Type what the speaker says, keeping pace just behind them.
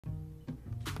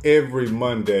every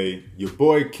Monday, your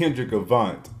boy Kendrick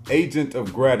Avant, agent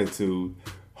of gratitude,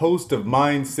 host of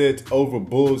Mindset Over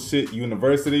Bullshit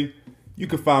University. You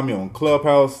can find me on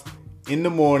Clubhouse in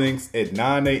the mornings at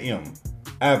 9 a.m.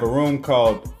 I have a room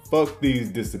called Fuck These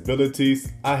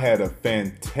Disabilities. I had a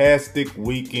fantastic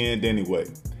weekend anyway.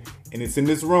 And it's in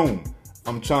this room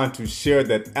I'm trying to share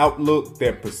that outlook,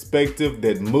 that perspective,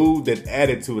 that mood, that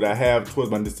attitude I have towards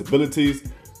my disabilities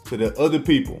so that other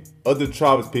people, other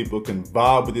tribes people can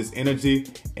vibe with this energy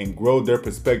and grow their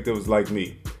perspectives like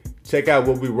me. Check out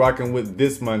what we're rocking with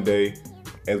this Monday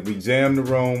as we jam the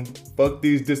room. Fuck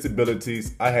these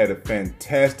disabilities. I had a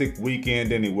fantastic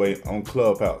weekend anyway on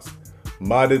Clubhouse.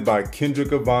 Modded by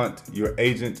Kendrick Avant, your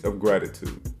agent of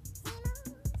gratitude.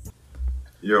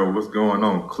 Yo, what's going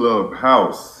on,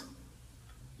 Clubhouse?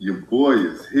 Your boy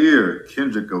is here,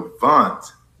 Kendrick Avant,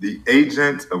 the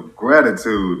agent of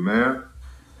gratitude, man.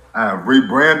 I have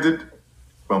rebranded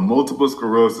from multiple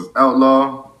sclerosis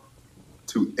outlaw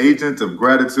to agent of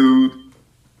gratitude,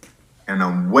 and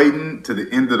I'm waiting to the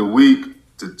end of the week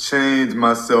to change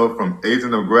myself from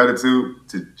agent of gratitude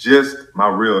to just my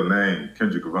real name,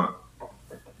 Kendrick Avant.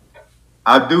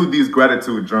 I do these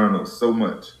gratitude journals so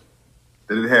much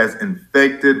that it has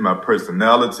infected my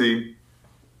personality.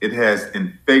 It has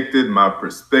infected my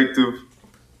perspective.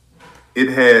 It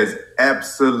has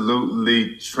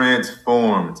absolutely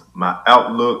transformed my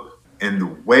outlook and the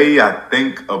way I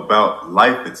think about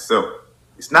life itself.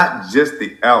 It's not just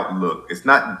the outlook. It's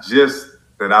not just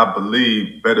that I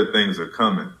believe better things are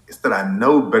coming. It's that I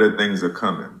know better things are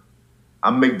coming. I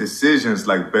make decisions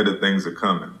like better things are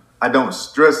coming. I don't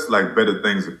stress like better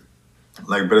things are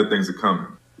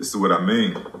coming. This is what I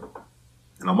mean.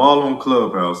 And I'm all on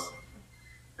Clubhouse.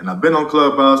 And I've been on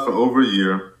Clubhouse for over a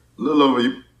year, a little over,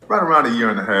 right around a year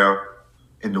and a half.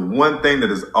 And the one thing that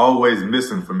is always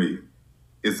missing for me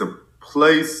is a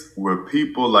place where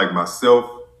people like myself,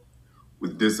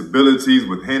 with disabilities,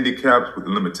 with handicaps, with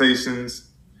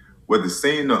limitations, whether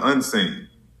seen or unseen,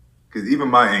 because even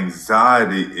my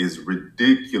anxiety is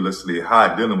ridiculously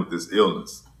high dealing with this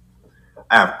illness.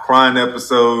 I have crying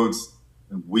episodes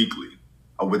weekly.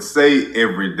 I would say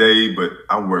every day, but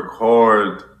I work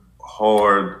hard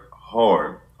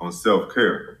on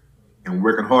self-care. And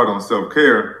working hard on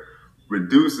self-care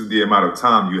reduces the amount of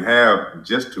time you have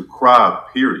just to cry,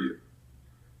 period.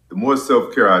 The more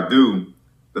self-care I do,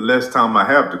 the less time I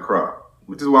have to cry,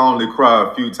 which is why I only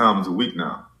cry a few times a week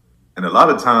now. And a lot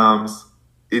of times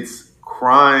it's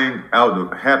crying out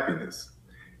of happiness.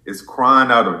 It's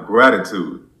crying out of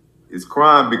gratitude. It's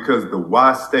crying because the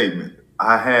why statement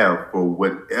I have for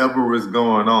whatever is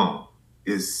going on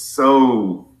is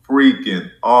so freaking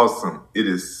awesome. It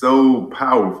is so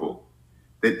powerful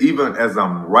that even as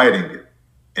I'm writing it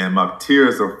and my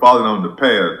tears are falling on the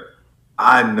pad,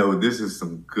 I know this is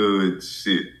some good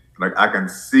shit. Like I can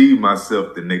see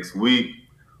myself the next week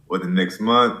or the next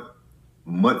month,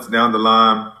 months down the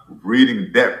line,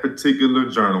 reading that particular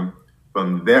journal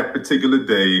from that particular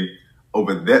day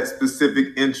over that specific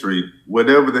entry,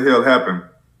 whatever the hell happened.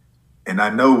 And I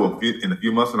know in a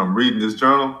few months when I'm reading this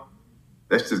journal,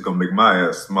 that's just gonna make my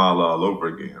ass smile all over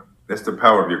again. That's the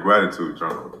power of your gratitude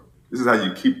journal. This is how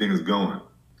you keep things going.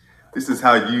 This is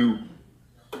how you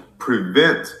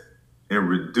prevent and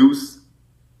reduce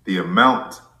the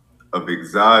amount of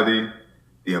anxiety,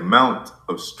 the amount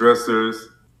of stressors,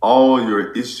 all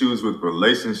your issues with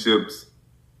relationships.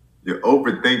 You're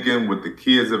overthinking what the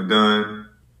kids have done.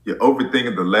 You're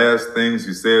overthinking the last things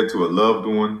you said to a loved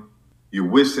one. You're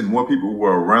wishing more people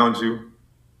were around you.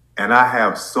 And I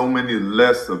have so many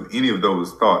less of any of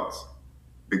those thoughts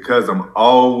because I'm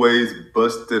always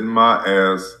busting my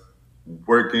ass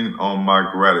working on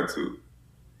my gratitude.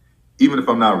 Even if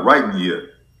I'm not writing yet,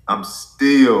 I'm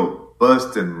still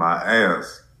busting my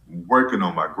ass working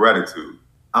on my gratitude.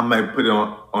 I might put it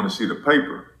on a sheet of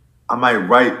paper. I might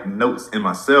write notes in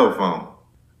my cell phone.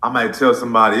 I might tell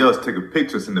somebody else, take a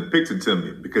picture, send a picture to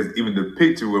me, because even the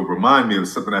picture will remind me of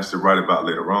something I should write about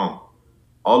later on.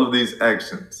 All of these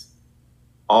actions,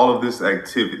 all of this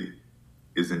activity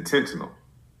is intentional.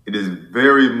 It is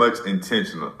very much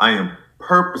intentional. I am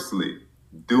purposely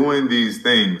doing these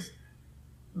things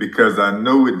because I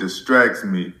know it distracts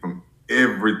me from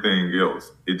everything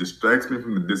else. It distracts me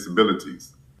from the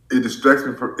disabilities. It distracts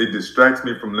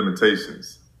me from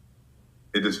limitations.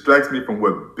 It distracts me from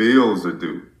what bills are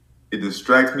due. It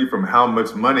distracts me from how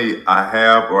much money I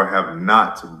have or have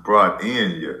not brought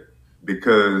in yet,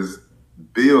 because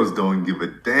bills don't give a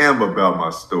damn about my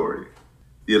story.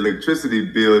 The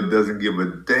electricity bill doesn't give a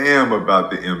damn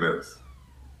about the MS.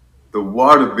 The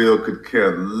water bill could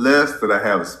care less that I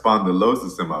have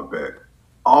spondylosis in my back.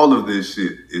 All of this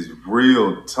shit is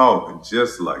real talk,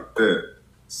 just like that.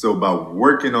 So by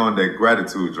working on that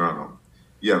gratitude journal,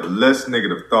 you have less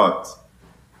negative thoughts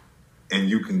and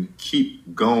you can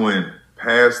keep going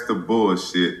past the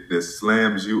bullshit that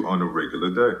slams you on a regular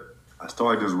day. I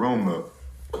started this room up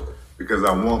because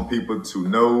I want people to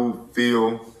know,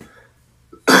 feel,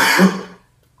 I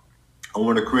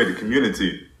want to create a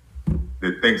community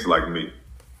that thinks like me.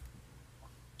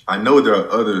 I know there are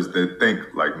others that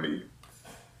think like me.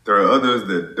 There are others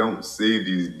that don't see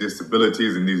these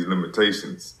disabilities and these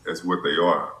limitations as what they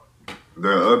are.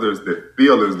 There are others that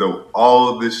feel as though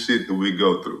all this shit that we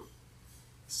go through,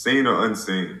 seen or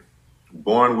unseen,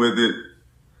 born with it,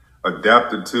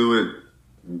 adapted to it,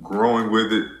 growing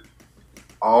with it,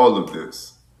 all of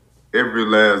this, every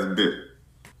last bit.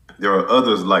 There are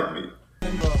others like me.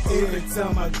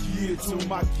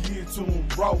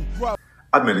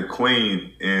 I met a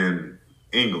queen in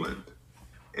England.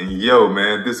 And yo,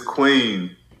 man, this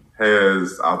queen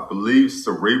has, I believe,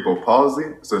 cerebral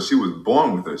palsy. So she was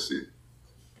born with that shit.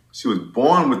 She was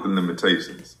born with the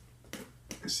limitations.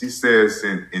 And she says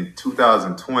in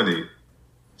 2020,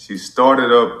 she started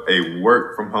up a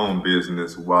work from home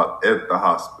business while at the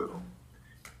hospital.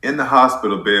 In the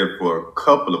hospital bed for a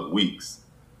couple of weeks.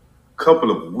 Couple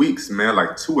of weeks, man,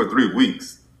 like 2 or 3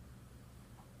 weeks.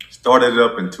 Started it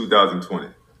up in 2020.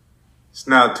 It's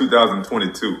now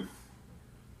 2022.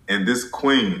 And this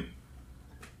queen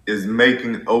is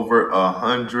making over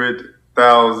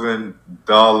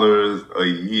 $100,000 a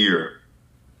year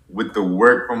with the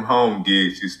work from home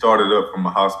gig she started up from a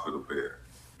hospital bed.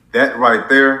 That right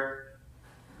there,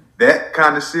 that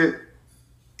kind of shit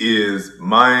is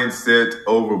mindset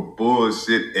over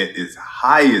bullshit at its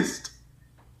highest.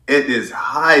 At its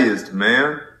highest,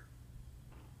 man.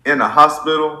 In a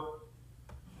hospital,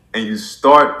 and you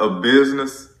start a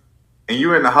business, and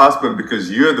you're in the hospital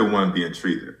because you're the one being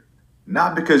treated.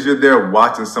 Not because you're there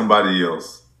watching somebody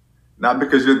else. Not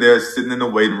because you're there sitting in the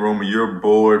waiting room and you're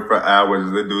bored for hours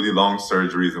as they do these long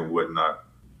surgeries and whatnot.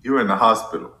 You're in the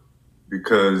hospital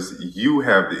because you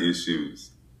have the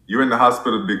issues. You're in the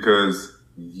hospital because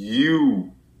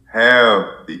you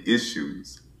have the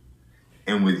issues.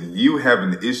 And with you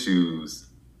having the issues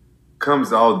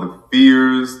comes all the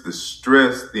fears, the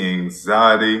stress, the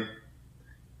anxiety,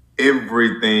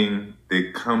 everything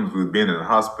that comes with being in a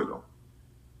hospital.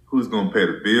 Who's going to pay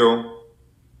the bill?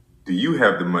 Do you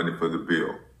have the money for the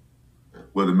bill?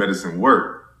 Will the medicine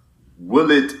work? Will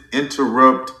it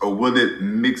interrupt or will it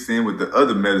mix in with the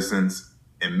other medicines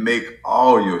and make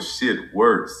all your shit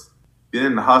worse? Being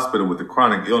in the hospital with a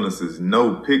chronic illness is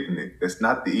no picnic. That's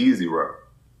not the easy route.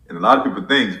 And a lot of people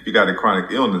think if you got a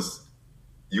chronic illness,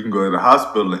 you can go to the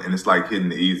hospital and it's like hitting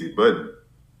the easy button.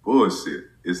 Bullshit.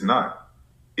 It's not.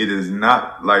 It is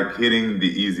not like hitting the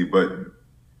easy button.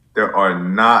 There are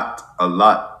not a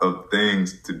lot of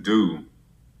things to do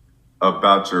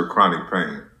about your chronic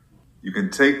pain. You can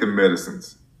take the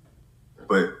medicines,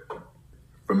 but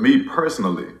for me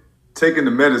personally, taking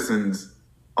the medicines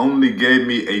only gave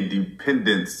me a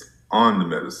dependence on the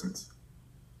medicines.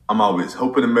 I'm always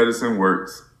hoping the medicine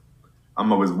works.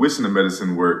 I'm always wishing the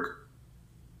medicine works.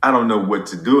 I don't know what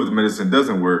to do if the medicine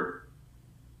doesn't work.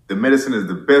 The medicine is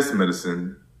the best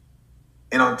medicine.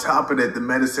 And on top of that,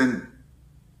 man,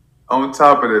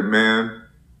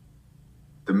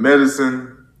 the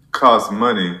medicine costs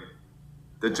money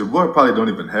that your boy probably don't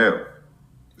even have.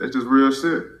 That's just real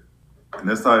shit. And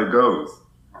that's how it goes.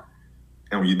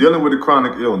 And when you're dealing with a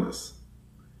chronic illness,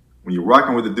 when you're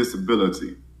rocking with a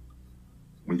disability,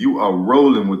 when you are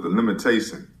rolling with a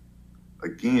limitation,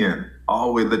 again,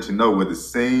 always let you know whether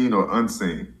seen or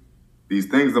unseen. These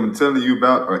things I'm telling you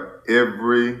about are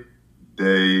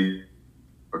everyday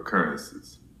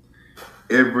occurrences,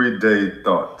 everyday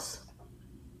thoughts.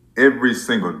 Every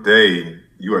single day,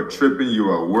 you are tripping, you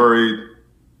are worried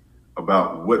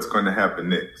about what's going to happen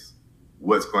next.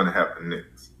 What's going to happen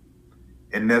next.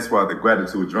 And that's why the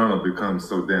gratitude journal becomes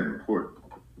so damn important.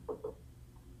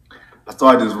 I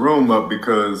started this room up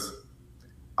because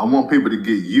I want people to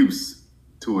get used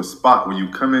to a spot where you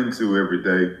come into every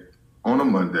day on a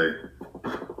Monday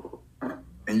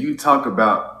and you talk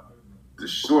about the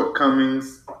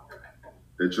shortcomings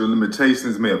that your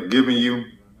limitations may have given you,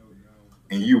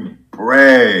 and you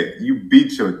brag, you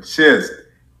beat your chest,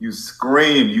 you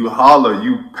scream, you holler,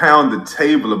 you pound the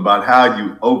table about how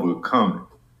you overcome it,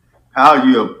 how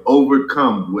you have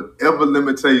overcome whatever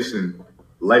limitation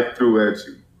life threw at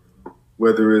you,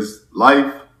 whether it's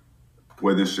life,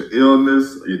 whether it's your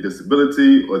illness or your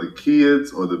disability or the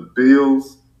kids or the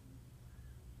bills,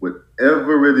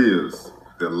 whatever it is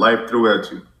that life threw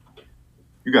at you,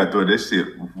 you got to throw that shit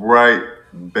right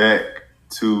back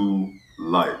to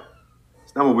life.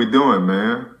 It's not what we're doing,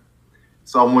 man.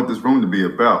 So I want this room to be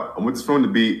about. I want this room to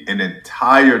be an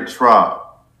entire tribe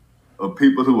of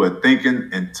people who are thinking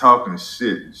and talking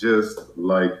shit just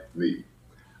like me.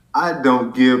 I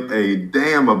don't give a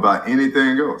damn about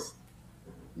anything else.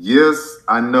 Yes,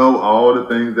 I know all the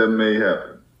things that may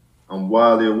happen. I'm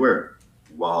wildly aware.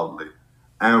 Wildly.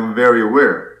 I am very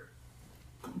aware.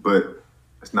 But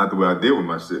that's not the way I deal with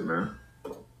my shit, man.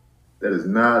 That is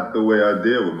not the way I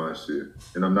deal with my shit.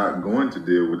 And I'm not going to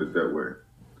deal with it that way.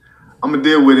 I'm gonna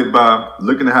deal with it by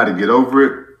looking at how to get over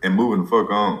it and moving the fuck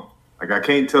on. Like, I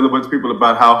can't tell a bunch of people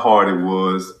about how hard it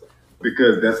was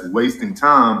because that's wasting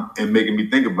time and making me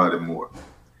think about it more.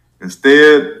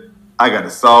 Instead, I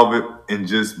gotta solve it and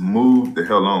just move the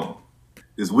hell on.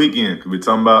 This weekend, because we're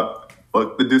talking about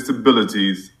fuck the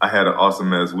disabilities, I had an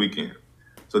awesome ass weekend.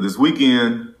 So this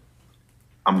weekend,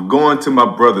 I'm going to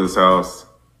my brother's house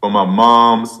for my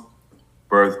mom's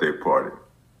birthday party.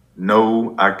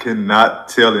 No, I cannot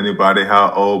tell anybody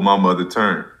how old my mother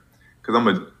turned. Because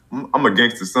I'm a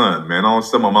gangster son, man. I don't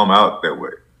sell my mama out that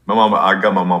way. I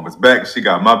got my mama's back. She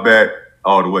got my back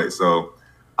all the way. So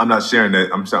I'm not sharing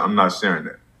that. I'm not sharing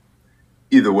that.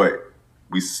 Either way,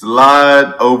 we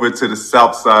slide over to the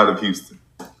south side of Houston.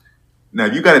 Now,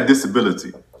 if you got a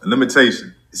disability, a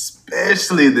limitation,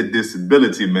 especially the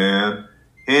disability, man,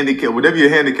 handicap, whatever your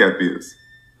handicap is,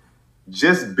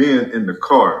 just being in the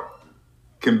car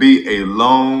can be a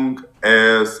long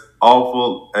ass,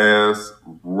 awful ass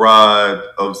ride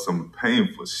of some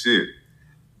painful shit.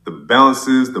 The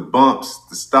bounces, the bumps,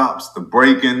 the stops, the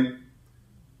braking,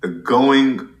 the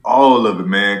going, all of it,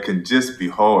 man, can just be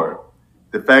hard.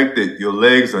 The fact that your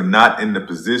legs are not in the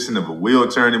position of a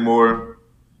wheelchair anymore,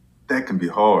 that can be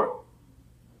hard.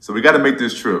 So we got to make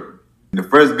this trip. And the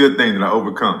first good thing that I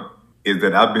overcome is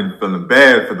that I've been feeling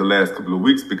bad for the last couple of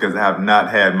weeks because I have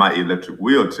not had my electric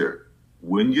wheelchair.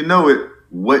 Wouldn't you know it,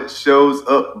 what shows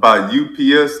up by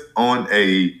UPS on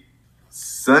a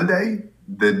Sunday,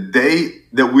 the day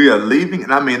that we are leaving?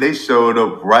 And I mean, they showed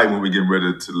up right when we get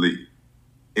ready to leave.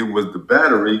 It was the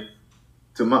battery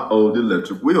to my old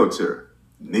electric wheelchair.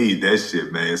 Need that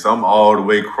shit, man. So I'm all the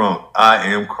way crunk. I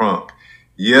am crunk.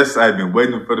 Yes, I've been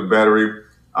waiting for the battery.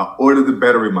 I ordered the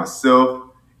battery myself,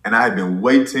 and I have been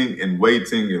waiting and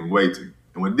waiting and waiting.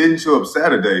 And when it didn't show up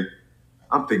Saturday,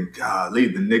 I'm thinking, golly,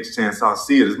 the next chance I'll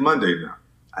see it is Monday now.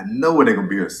 I know it ain't gonna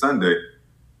be here Sunday,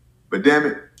 but damn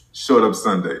it, showed up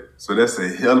Sunday. So that's a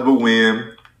hell of a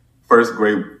win. First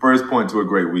point to a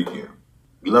great weekend.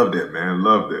 Love that, man,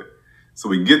 love that. So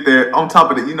we get there. On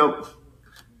top of that, you know,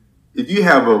 if you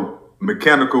have a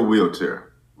mechanical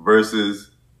wheelchair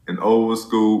versus an old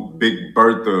school Big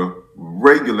Bertha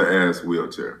regular ass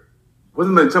wheelchair,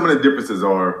 some of the differences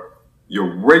are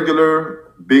your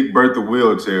regular Big Bertha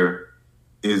wheelchair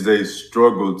is a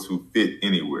struggle to fit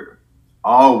anywhere.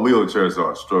 All wheelchairs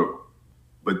are a struggle.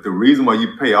 But the reason why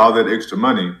you pay all that extra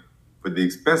money for the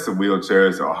expensive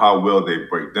wheelchairs are how well they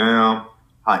break down,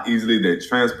 how easily they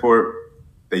transport.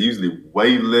 They usually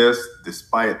weigh less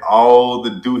despite all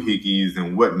the doohickeys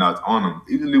and whatnots on them.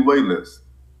 They usually weigh less.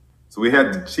 So we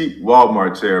had the cheap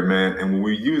Walmart chair, man, and when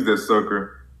we use that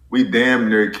sucker, we damn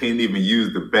near can't even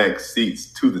use the back seats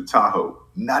to the Tahoe.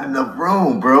 Not enough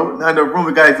room, bro. Not enough room.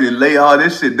 We got to lay all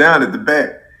this shit down at the back.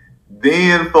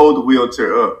 Then fold the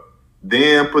wheelchair up.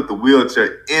 Then put the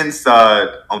wheelchair inside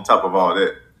on top of all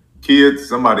that. Kids,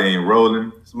 somebody ain't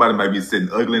rolling. Somebody might be sitting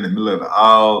ugly in the middle of the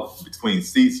aisle between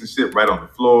seats and shit, right on the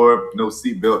floor, no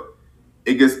seatbelt.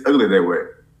 It gets ugly that way.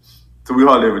 So we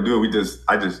hardly ever do it.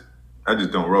 I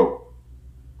just don't roll.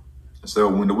 So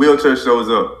when the wheelchair shows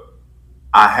up,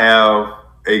 I have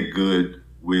a good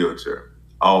wheelchair.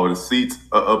 All the seats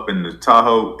are up in the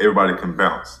Tahoe. Everybody can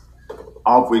bounce.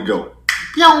 Off we go.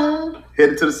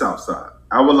 Heading to the south side.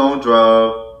 Hour-long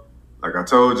drive. Like I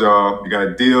told y'all, you got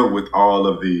to deal with all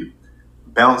of the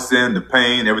bouncing, the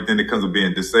pain, everything that comes with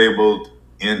being disabled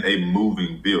in a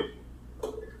moving vehicle.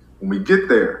 When we get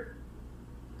there,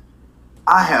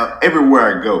 I have,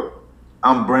 everywhere I go,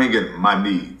 I'm bringing my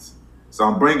needs. So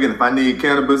I'm bringing, if I need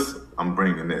cannabis, I'm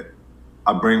bringing it.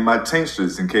 I bring my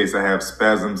tinctures in case I have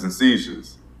spasms and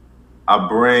seizures. I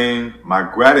bring my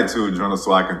gratitude journal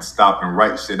so I can stop and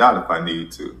write shit out if I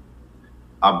need to.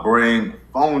 I bring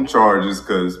phone chargers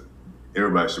because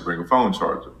everybody should bring a phone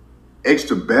charger.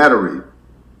 Extra battery.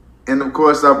 And of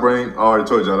course I bring, I already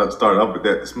told y'all, I started off with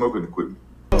that, the smoking equipment.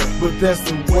 But that's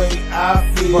the way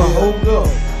I feel. But hold up.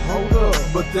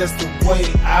 But that's the way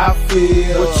I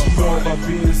feel. What you know about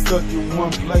being stuck in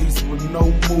one place with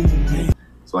no movement?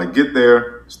 So I get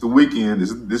there, it's the weekend,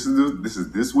 this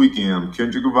is this weekend, I'm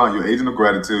Kendrick Avant, your agent of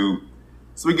gratitude.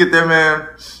 So we get there, man,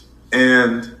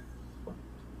 and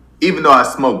even though I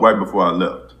smoked right before I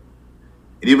left,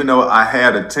 and even though I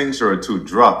had a tincture or two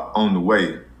drop on the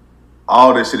way,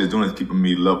 all that shit is doing is keeping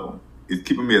me level. It's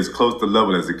keeping me as close to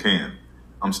level as it can.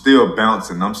 I'm still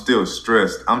bouncing. I'm still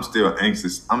stressed. I'm still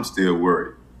anxious. I'm still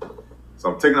worried.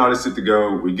 So I'm taking all this shit to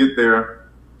go. We get there.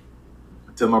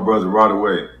 I tell my brother right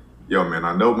away, yo, man,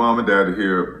 I know mom and dad are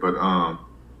here, but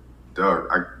dog,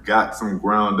 I got some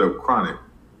ground up chronic.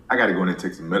 I gotta go in and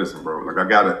take some medicine, bro. Like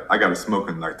I gotta smoke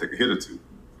and like take a hit or two.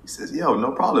 He says, yo,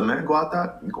 no problem, man. Go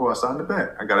outside in the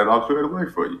back. I got it all cleared away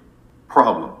for you.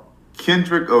 Problem.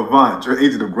 Kendrick Avant, your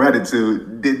agent of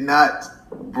gratitude, did not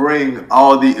bring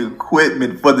all the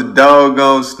equipment for the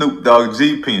doggone Snoop Dogg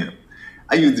G pen.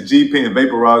 I use the G pen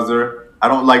vaporizer. I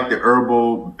don't like the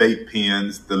herbal vape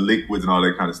pens, the liquids and all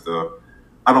that kind of stuff.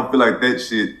 I don't feel like that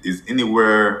shit is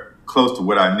anywhere close to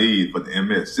what I need for the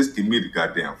MS. Just give me the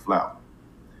goddamn flower.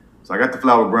 So I got the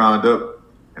flower ground up,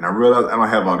 and I realized I don't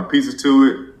have all the pieces to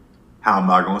it. How am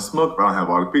I gonna smoke if I don't have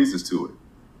all the pieces to it?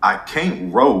 I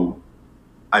can't roll.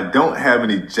 I don't have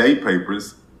any J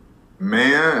papers,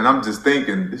 man, and I'm just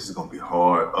thinking this is gonna be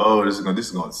hard. Oh, this is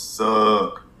gonna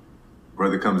suck.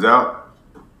 Brother comes out.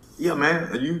 Yeah, man,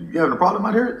 are you having a problem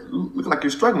out here? Look like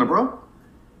you're struggling, bro.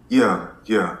 Yeah.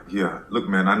 Look,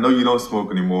 man, I know you don't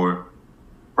smoke anymore.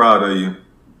 Proud of you,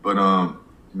 but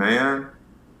man,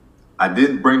 I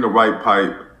didn't bring the right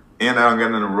pipe, and I don't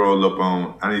got nothing to roll up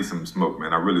on. I need some smoke,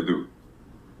 man. I really do.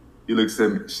 He looks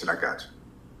at me. Shit, I got you.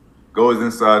 Goes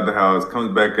inside the house,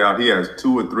 comes back out. He has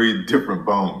 2 or 3 different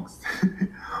bongs.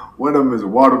 One of them is a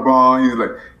water bong. He's like,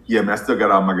 yeah, man, I still got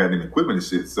all my goddamn equipment and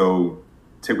shit. So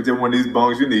take whichever one of these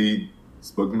bongs you need,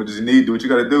 smoke as much as you need, do what you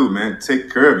gotta do, man.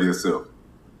 Take care of yourself.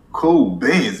 Cool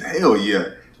beans, hell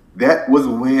yeah. That was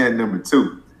win number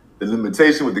 2. The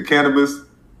limitation with the cannabis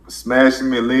was smashing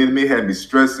me, leaning me, had me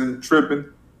stressing, tripping.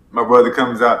 My brother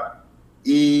comes out,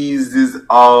 eases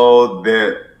all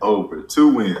that over. 2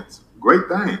 wins. Great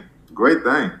thing. Great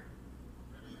thing.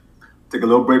 Take a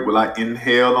little break while I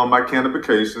inhale on my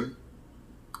cannabication.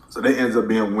 So that ends up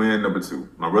being win number 2.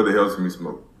 My brother helps me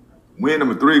smoke. Win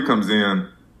number 3 comes in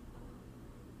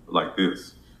like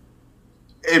this.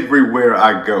 Everywhere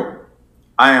I go,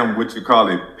 I am what you call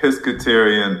a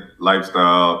pescatarian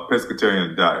lifestyle,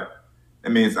 pescatarian diet.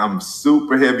 That means I'm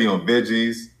super heavy on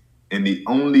veggies, and the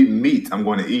only meat I'm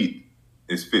going to eat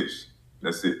is fish.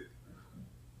 That's it.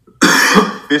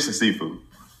 Fish and seafood.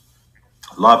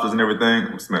 Lobsters and everything,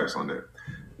 I'm smashed on that.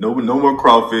 No more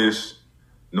crawfish,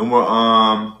 no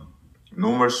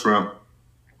more shrimp.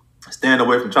 Trying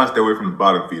to stay away from the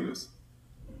bottom feeders.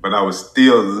 But I was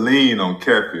still lean on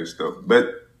catfish stuff. But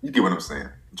you get what I'm saying.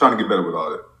 I'm trying to get better with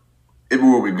all that.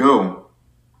 Everywhere we go,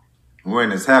 we're in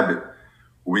this habit.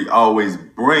 We always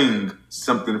bring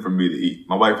something for me to eat.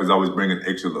 My wife is always bringing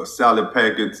extra little salad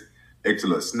packets, extra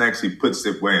little snacks. She puts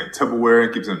it away in Tupperware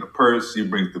and keeps it in the purse. She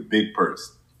brings the big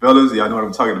purse. Fellas, y'all know what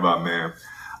I'm talking about, man.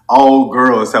 All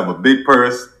girls have a big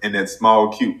purse and that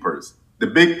small, cute purse. The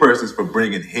big purse is for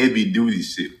bringing heavy-duty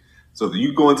shit. So if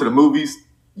you go into the movies,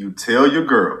 you tell your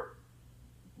girl,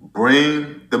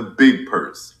 bring the big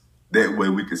purse. That way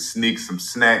we can sneak some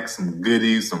snacks, some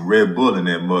goodies, some Red Bull in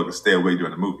that mug and stay away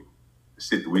during the movie. The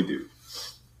shit that we do.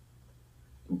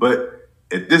 But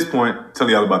at this point, I'm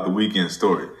telling y'all about the weekend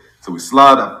story. So we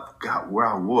slide, I forgot where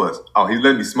I was. Oh, he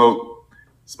let me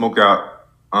smoke out.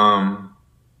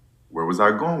 Where was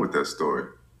I going with that story?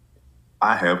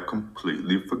 I have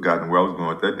completely forgotten where I was going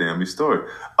with that damn story.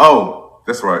 Oh,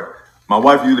 that's right. My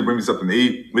wife usually brings me something to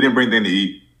eat. We didn't bring anything to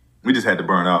eat. We just had to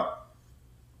burn out.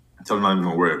 I told him I'm not even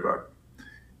gonna worry about it.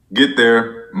 Get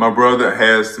there. My brother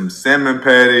has some salmon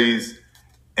patties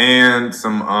and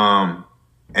some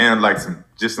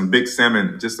some big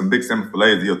salmon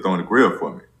fillets he'll throw on the grill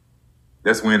for me.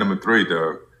 That's win number 3,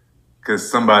 dog. Cause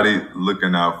somebody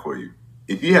looking out for you.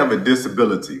 If you have a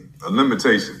disability, a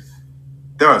limitation,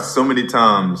 there are so many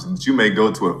times that you may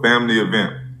go to a family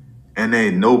event and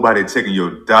ain't nobody taking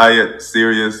your diet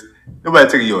serious, nobody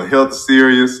taking your health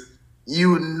serious.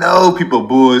 You know people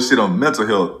bullshit on mental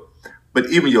health, but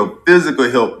even your physical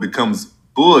health becomes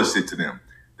bullshit to them.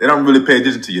 They don't really pay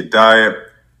attention to your diet.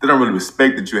 They don't really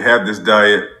respect that you have this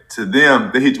diet. To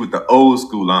them, they hit you with the old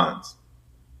school lines.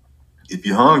 If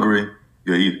you're hungry,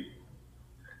 you'll eat it.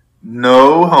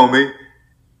 No, homie.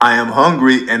 I am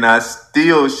hungry and I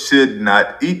still should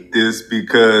not eat this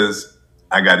because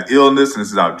I got illness and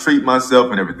this is how I treat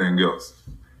myself and everything else.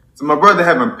 So my brother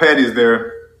having patties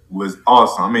there was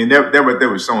awesome. I mean, that right there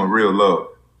was showing real love.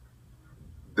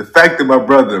 The fact that my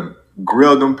brother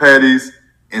grilled them patties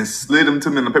and slid them to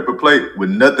me on a paper plate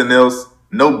with nothing else,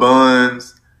 no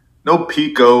buns, no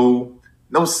pico,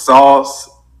 no sauce,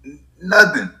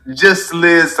 Nothing. Just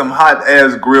slid some hot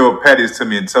ass grilled patties to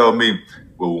me and told me,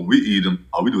 well, when we eat them,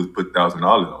 all we do is put $1,000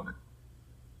 on it.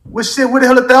 Well, shit, what the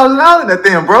hell $1,000 in that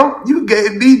thing, bro? You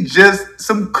gave me just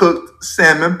some cooked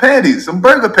salmon patties, some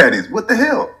burger patties. What the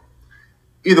hell?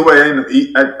 Either way,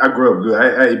 I grew up good.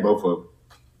 I ate both of them.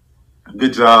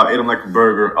 Good job. Ate them like a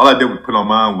burger. All I did was put on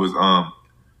mine was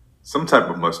some type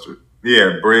of mustard.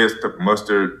 Yeah, bread, type of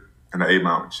mustard, and I ate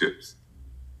mine with chips.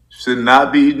 Should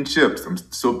not be eating chips. I'm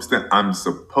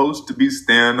supposed to be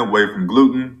staying away from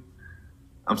gluten.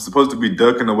 I'm supposed to be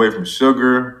ducking away from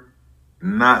sugar.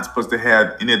 Not supposed to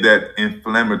have any of that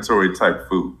inflammatory type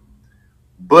food.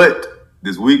 But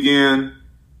this weekend,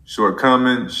 short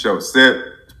coming, short set,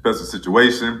 special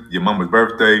situation, your mama's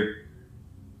birthday,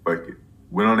 fuck it.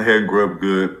 Went on ahead and grew up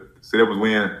good. So that was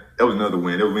win. That was another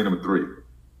win. That was win number 3.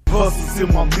 Bustles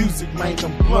in my music, man,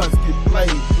 them blunts get played.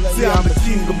 See, I'm the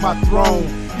king of my throne.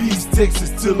 East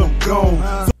Texas till I'm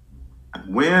gone.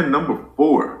 Win number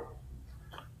 4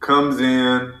 comes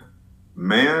in,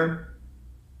 man,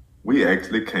 we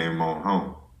actually came on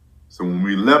home. So when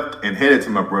we left and headed to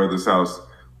my brother's house,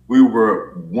 we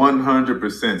were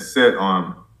 100% set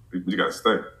on, you gotta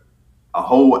stay. A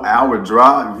whole hour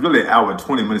drive, really an hour,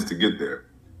 20 minutes to get there.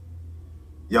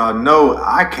 Y'all know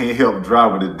I can't help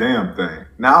drive with a damn thing.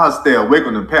 Now I'll stay awake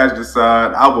on the passenger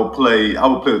side. I will play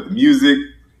with the music,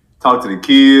 talk to the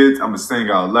kids, I'm gonna sing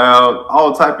out loud,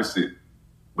 all type of shit.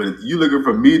 But if you looking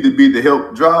for me to be the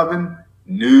help driving,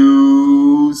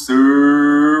 no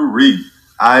sirree.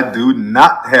 I do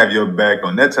not have your back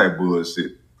on that type of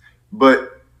bullshit.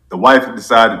 But the wife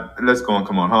decided, let's go and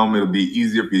come on home. It'll be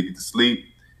easier for you to get to sleep.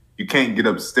 You can't get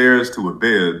upstairs to a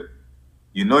bed.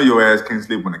 You know your ass can't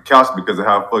sleep on the couch because of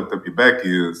how fucked up your back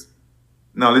is.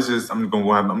 No, I'm just gonna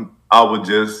go ahead. I will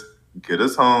just get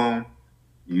us home.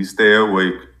 You stay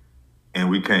awake, and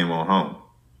we came on home.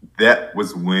 That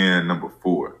was win number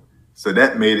 4. So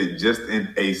that made it just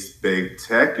a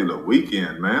spectacular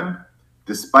weekend, man.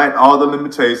 Despite all the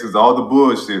limitations, all the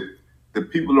bullshit, the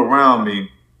people around me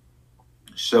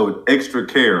showed extra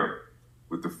care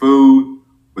with the food,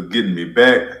 with getting me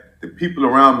back. The people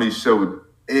around me showed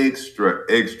extra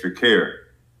care.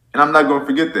 And I'm not going to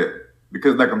forget that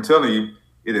because like I'm telling you,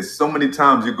 it is so many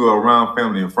times you go around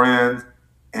family and friends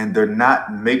and they're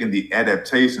not making the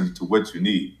adaptations to what you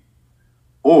need.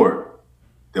 Or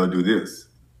they'll do this.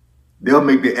 They'll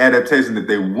make the adaptation that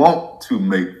they want to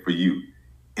make for you.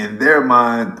 In their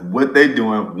mind, what they're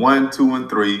doing, 1, 2, and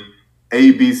 3,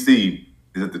 A, B, C,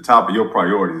 is at the top of your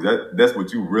priorities. That's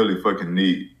what you really fucking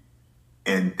need.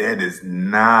 And that is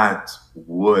not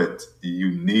what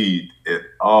you need at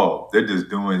all. They're just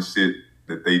doing shit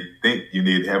that they think you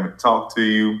need, haven't talked to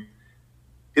you.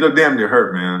 It'll damn near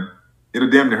hurt, man. It'll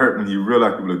damn near hurt when you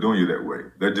realize people are doing you that way.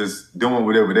 They're just doing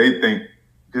whatever they think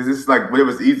because it's like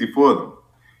whatever's easy for them.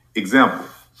 Example.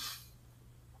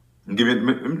 Let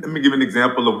me give an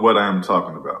example of what I am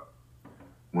talking about.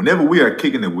 Whenever we are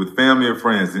kicking it with family or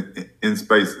friends in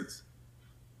spaces,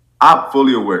 I'm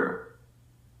fully aware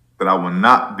that I will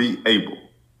not be able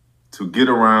to get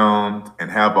around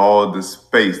and have all the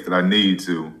space that I need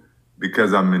to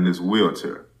because I'm in this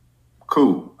wheelchair.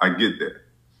 Cool, I get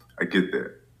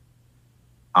that.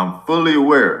 I'm fully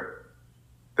aware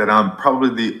that I'm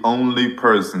probably the only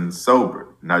person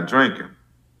sober, not drinking.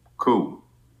 Cool,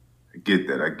 I get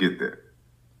that.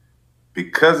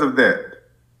 Because of that,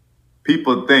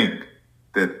 people think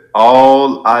that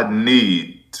all I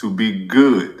need to be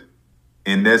good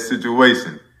in that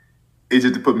situation is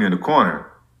just to put me in the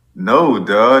corner. No,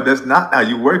 dog, that's not how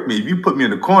you work me. If you put me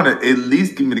in the corner, at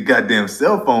least give me the goddamn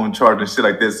cell phone charger and shit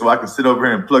like that so I can sit over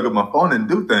here and plug up my phone and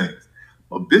do things.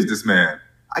 I'm a businessman.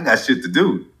 I got shit to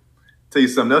do. Tell you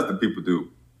something else that people do.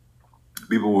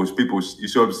 You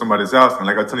show up to somebody's house, and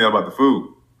like I tell you about the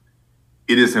food,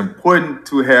 it is important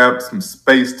to have some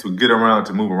space to get around,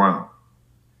 to move around.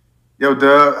 Yo,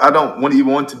 dog, I don't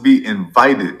even want to be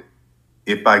invited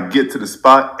if I get to the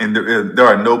spot and there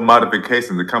are no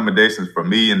modifications, accommodations for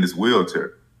me in this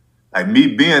wheelchair. Like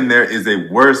me being there is a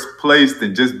worse place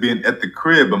than just being at the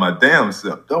crib by my damn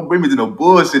self. Don't bring me to no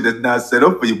bullshit that's not set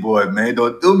up for you, boy, man.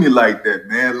 Don't do me like that,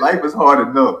 man. Life is hard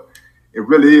enough. It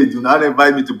really is. Do not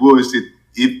invite me to bullshit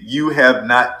if you have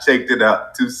not checked it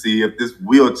out to see if this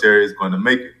wheelchair is going to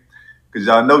make it. Because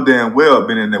y'all know damn well,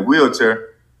 being in that wheelchair,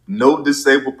 no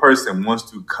disabled person wants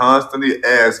to constantly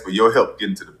ask for your help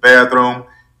getting to the bathroom,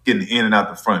 getting in and out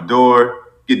the front door,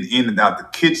 getting in and out the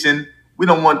kitchen. We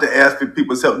don't want to ask for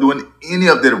people's help doing any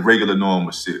of that regular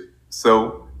normal shit.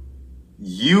 So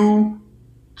you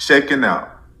checking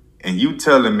out and you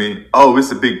telling me, oh,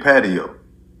 it's a big patio.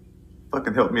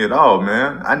 fucking help me at all,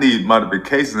 man. I need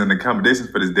modifications and accommodations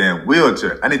for this damn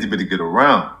wheelchair. I need to be able to get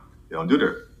around. They don't do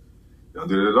that. They don't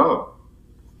do that at all.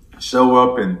 Show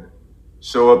up and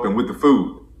with the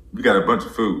food. We got a bunch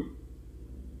of food.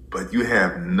 But you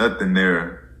have nothing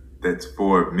there that's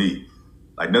for me.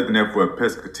 Like nothing there for a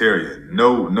pescatarian.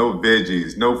 No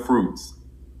veggies, no fruits.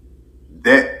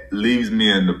 That leaves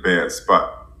me in a bad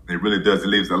spot. It really does. It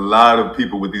leaves a lot of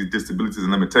people with these disabilities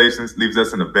and limitations, leaves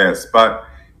us in a bad spot,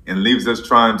 and leaves us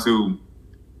trying to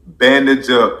bandage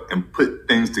up and put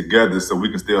things together so we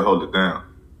can still hold it down.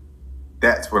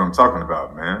 That's what I'm talking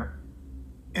about, man.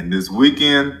 And this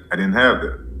weekend, I didn't have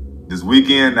that. This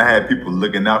weekend, I had people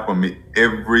looking out for me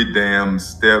every damn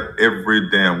step, every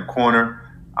damn corner.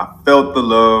 I felt the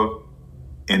love,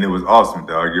 and it was awesome,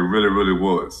 dog. It really, really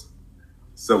was.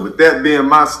 So with that being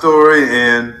my story,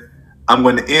 and I'm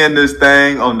going to end this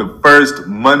thing on the first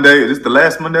Monday. Is this the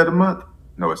last Monday of the month?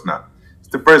 No, it's not. It's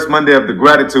the first Monday of the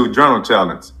Gratitude Journal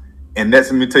Challenge. And let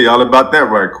me tell you all about that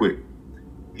right quick.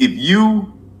 If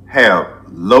you have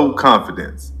low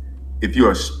confidence, if you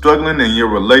are struggling in your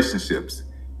relationships,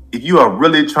 if you are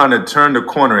really trying to turn the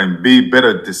corner and be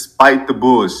better despite the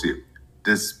bullshit,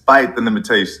 despite the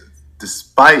limitations,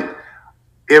 despite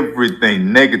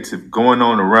everything negative going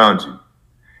on around you,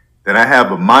 then I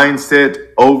have a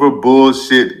Mindset Over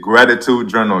Bullshit Gratitude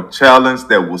Journal Challenge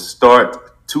that will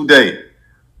start today,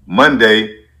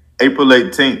 Monday, April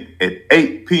 18th at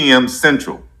 8 p.m.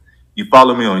 Central. You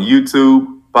follow me on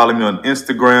YouTube, follow me on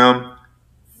Instagram,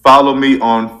 follow me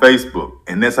on Facebook,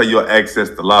 and that's how you'll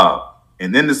access the live.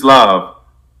 And in this live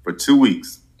for 2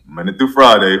 weeks, Monday through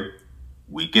Friday,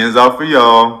 weekends off for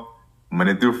y'all,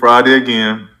 Monday through Friday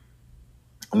again.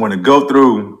 I want to go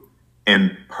through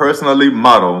and personally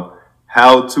model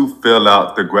how to fill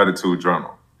out the gratitude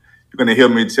journal. You're going to hear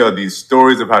me tell these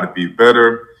stories of how to be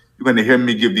better. You're going to hear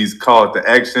me give these call to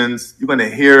actions. You're going to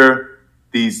hear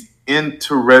these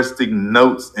interesting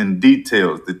notes and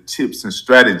details, the tips and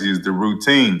strategies, the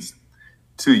routines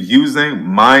to using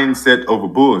mindset over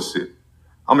bullshit.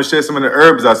 I'm going to share some of the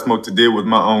herbs I smoke to deal with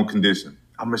my own condition.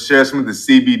 I'm going to share some of the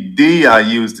CBD I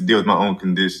use to deal with my own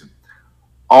condition.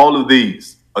 All of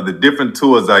these are the different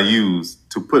tools I use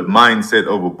to put mindset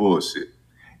over bullshit.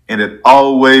 And it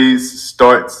always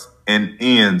starts and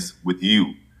ends with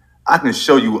you. I can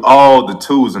show you all the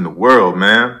tools in the world,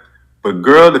 man. But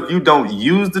girl, if you don't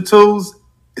use the tools,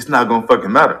 it's not gonna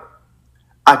fucking matter.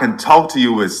 I can talk to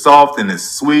you as soft and as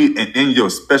sweet and in your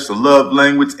special love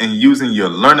language and using your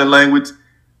learning language.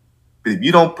 But if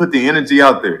you don't put the energy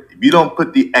out there, if you don't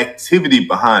put the activity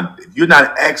behind it, if you're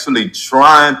not actually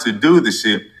trying to do the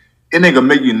shit,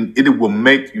 it will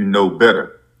make you know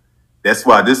better. That's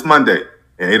why this Monday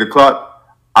at 8 o'clock,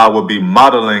 I will be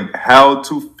modeling how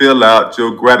to fill out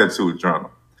your gratitude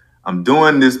journal. I'm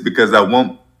doing this because I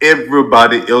want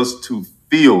everybody else to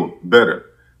feel better,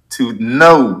 to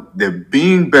know that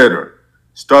being better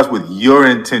starts with your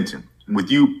intention, with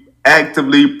you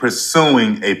actively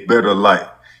pursuing a better life.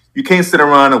 You can't sit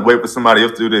around and wait for somebody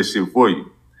else to do this shit for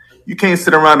you. You can't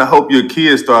sit around and hope your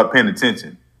kids start paying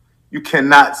attention. You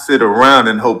cannot sit around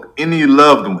and hope any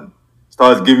loved one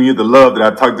starts giving you the love that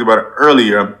I talked about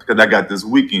earlier because I got this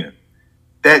weekend.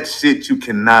 That shit, you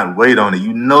cannot wait on it.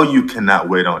 You know you cannot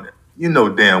wait on it. You know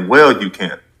damn well you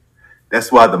can't.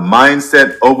 That's why the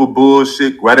Mindset Over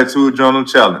Bullshit Gratitude Journal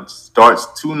Challenge starts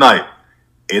tonight,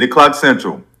 8 o'clock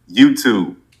Central,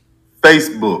 YouTube,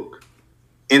 Facebook,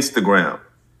 Instagram.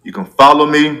 You can follow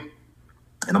me, and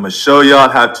I'm going to show y'all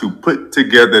how to put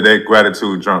together that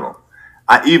gratitude journal.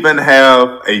 I even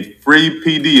have a free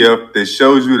PDF that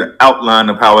shows you the outline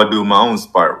of how I do my own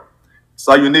spiral. That's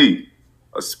all you need.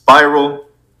 A spiral.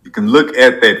 You can look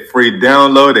at that free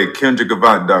download at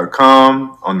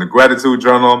kendrickavant.com on the gratitude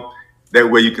journal. That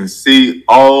way you can see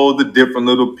all the different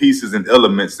little pieces and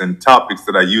elements and topics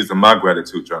that I use in my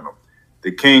gratitude journal.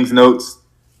 The King's Notes,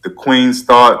 the Queen's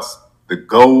Thoughts, the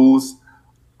goals,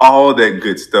 all that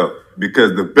good stuff.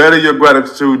 Because the better your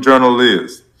gratitude journal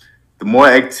is, the more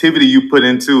activity you put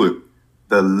into it,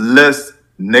 the less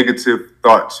negative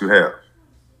thoughts you have.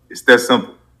 It's that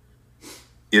simple.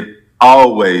 It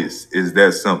always is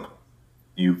that simple.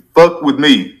 You fuck with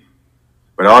me,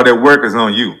 but all that work is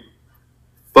on you.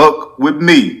 Fuck with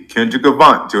me, Kendrick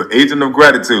Avant, your agent of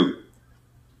gratitude.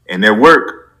 And that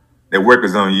work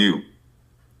is on you.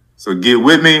 So get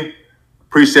with me.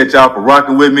 Appreciate y'all for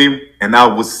rocking with me. And I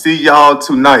will see y'all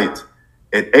tonight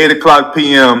at 8 o'clock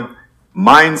p.m.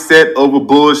 Mindset Over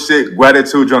Bullshit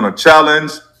Gratitude Journal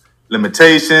Challenge.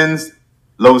 Limitations,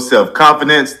 low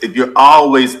self-confidence. If you're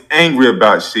always angry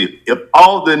about shit, if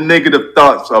all the negative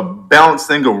thoughts are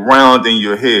bouncing around in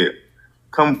your head,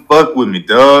 Come fuck with me,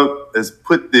 dog. Let's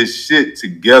put this shit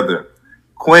together.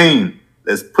 Queen,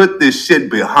 let's put this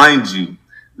shit behind you.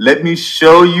 Let me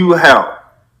show you how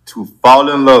to fall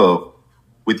in love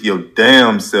with your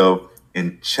damn self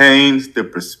and change the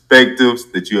perspectives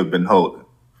that you have been holding.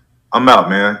 I'm out,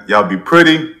 man. Y'all be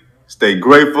pretty. Stay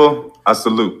grateful. I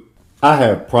salute. I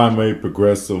have primary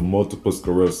progressive multiple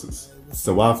sclerosis,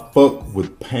 so I fuck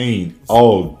with pain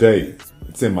all day.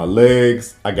 It's in my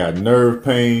legs, I got nerve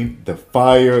pain, the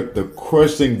fire, the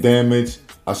crushing damage.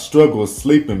 I struggle with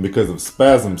sleeping because of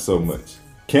spasms so much.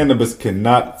 Cannabis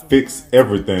cannot fix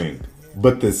everything,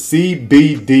 but the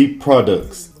CBD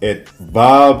products at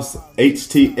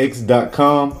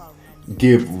vibeshtx.com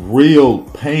give real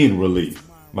pain relief.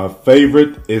 My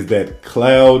favorite is that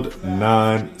Cloud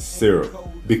 9 syrup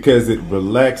because it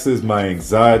relaxes my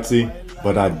anxiety,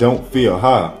 but I don't feel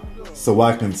high, so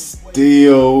I can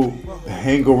still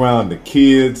hang around the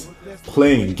kids,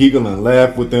 play and giggle and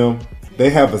laugh with them. They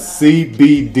have a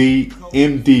CBD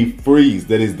MD freeze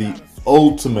that is the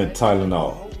ultimate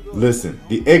Tylenol. Listen,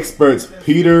 the experts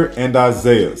Peter and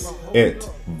Isaiah at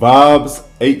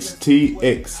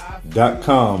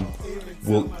vibeshtx.com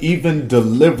will even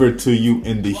deliver to you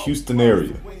in the Houston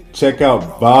area. Check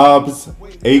out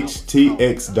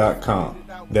vibeshtx.com.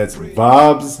 That's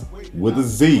vibes with a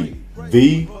Z.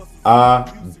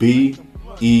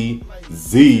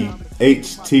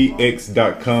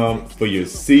 VIBEZHTX.com for your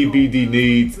CBD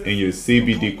needs and your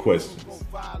CBD questions.